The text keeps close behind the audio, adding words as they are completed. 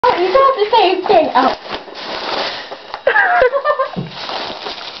You don't have to say anything. Oh.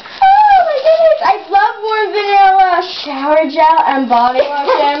 Oh my goodness! I love warm vanilla shower gel and body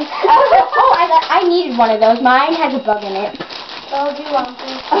lotion. Oh, I needed one of those. Mine has a bug in it. Oh, do you want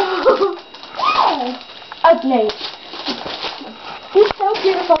me? Oh, nice. He's so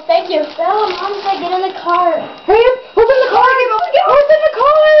beautiful. Thank you. Bella, Mom said get in the car. Hurry up! Open the card! Open the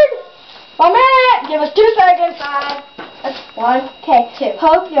card! 1 minute! Give us 2 seconds. 5. That's 1. Okay. 2.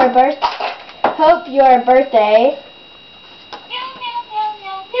 Hope your birthday.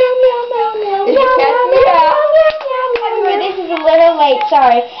 Is your cat meow? Happy birthday. This is a little late.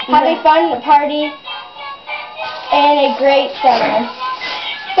 Sorry. Have a fun party and a great summer.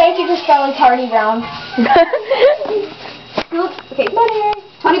 Thank you for spelling party wrong. Okay, money.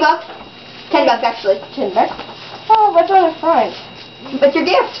 $20. $10 actually. $10. Oh, what's on the front? What's your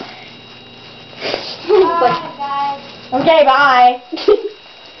gift? Bye, guys. Okay, bye.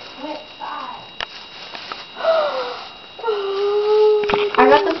 Wait, bye. I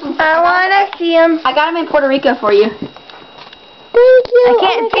got this from. I wanna see him. I got him in Puerto Rico for you. Thank you. I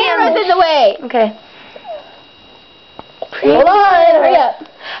can't see him. Camera's in the way. Okay. Hold on. Hurry up.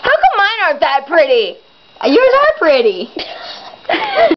 How come mine aren't that pretty? Yours are pretty.